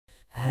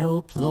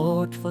hope,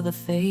 Lord, for the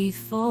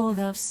faithful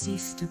have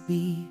ceased to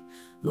be.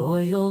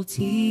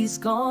 Loyalty's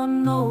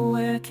gone,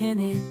 nowhere can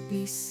it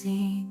be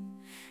seen.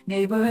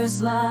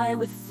 Neighbors lie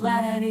with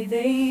flattery,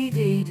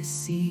 they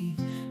deceive.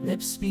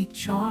 Lips speak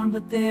charm,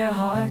 but their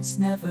hearts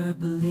never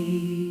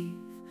believe.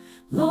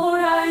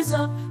 Lord, rise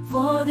up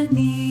for the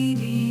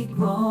needy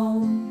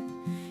groan.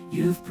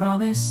 You've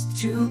promised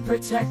to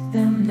protect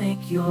them,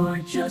 make your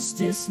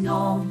justice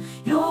known.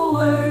 Your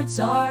words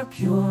are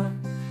pure,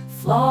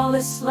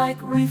 flawless like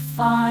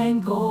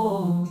refined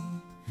gold.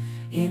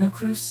 In a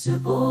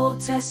crucible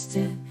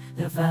tested,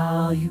 they're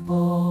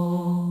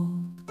valuable.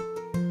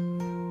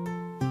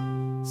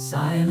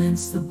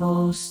 Silence the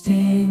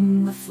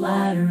boasting, the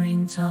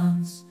flattering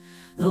tongues,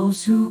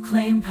 those who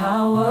claim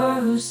power,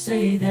 who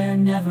say they're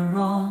never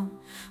wrong.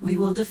 We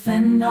will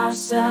defend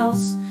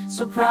ourselves,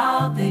 so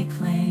proud they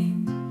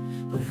claim.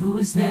 But who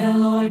is there,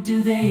 Lord?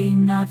 Do they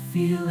not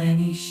feel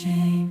any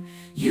shame?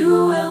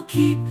 You will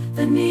keep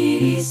the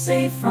needy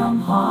safe from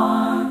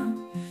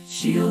harm.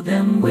 Shield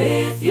them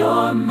with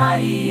your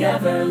mighty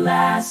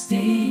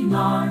everlasting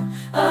arm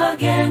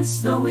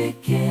against the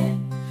wicked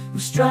who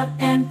strut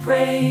and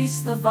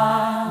praise the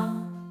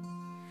vile.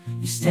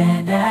 You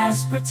stand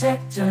as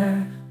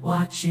protector,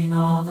 watching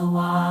all the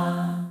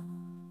while.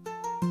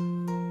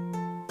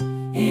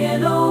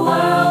 In a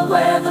world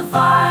where the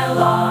vile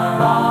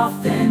are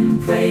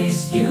often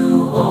praised,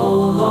 you,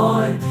 O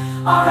Lord,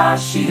 are our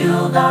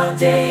shield. Our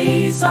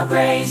days are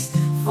graced,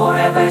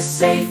 forever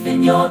safe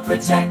in your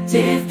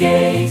protective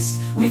gaze.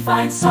 We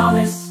find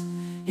solace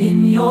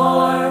in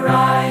your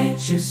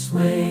righteous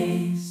ways.